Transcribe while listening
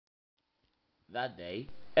That day,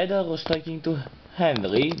 Edward was talking to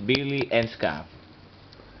Henry, Billy, and Scar.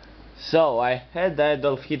 So, I heard that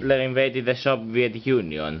Adolf Hitler invaded the Soviet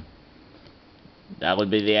Union. That would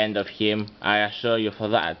be the end of him, I assure you for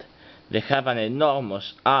that. They have an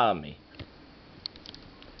enormous army.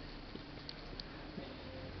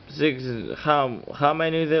 How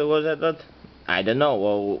many there was at that? I don't know,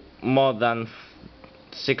 well, more than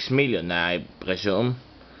 6 million, I presume.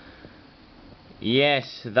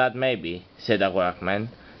 Yes, that may be, said a workman.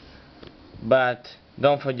 But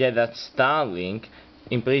don't forget that Stalin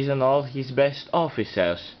imprisoned all his best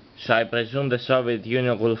officers, so I presume the Soviet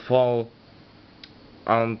Union will fall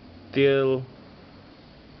until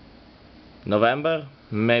November,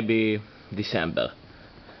 maybe December.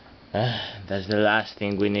 That's the last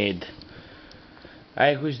thing we need.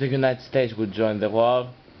 I wish the United States would join the war.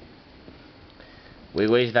 We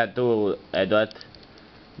wish that too, Edward.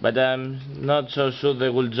 But I'm not so sure they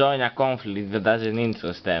will join a conflict that doesn't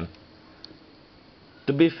interest them.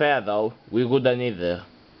 To be fair though, we wouldn't either.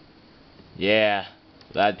 Yeah,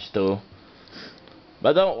 that's true.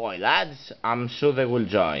 But don't worry lads, I'm sure they will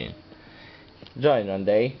join. Join one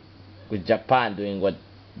day, with Japan doing what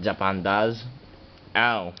Japan does.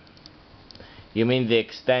 Oh, you mean the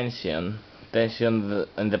extension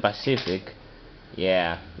in the Pacific?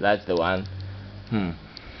 Yeah, that's the one.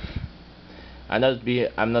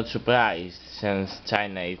 I'm not surprised since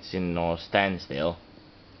China is in no standstill.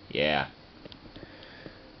 Yeah.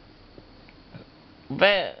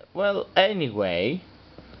 Well, anyway,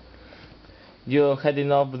 you're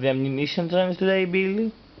heading off the ammunition trains today,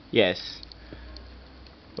 Billy? Yes.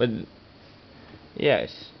 But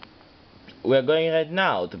yes, we're going right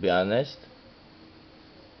now, to be honest.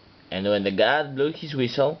 And when the guard blew his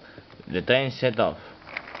whistle, the train set off.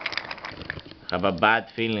 Have a bad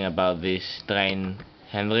feeling about this train,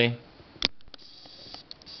 Henry.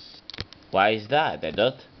 Why is that,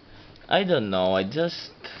 Edward? I don't know, I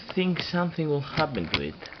just think something will happen to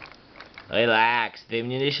it. Relax, the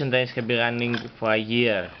ammunition trains can be running for a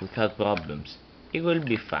year without problems. It will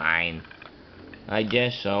be fine. I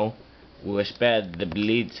guess so. We were spared the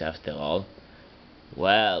bleeds after all.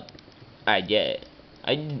 Well,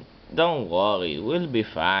 don't worry, we'll be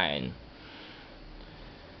fine.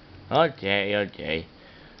 Okay.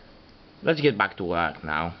 Let's get back to work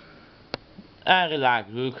now. Relax,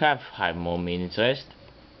 we'll have 5 more minutes rest.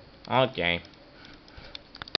 Okay.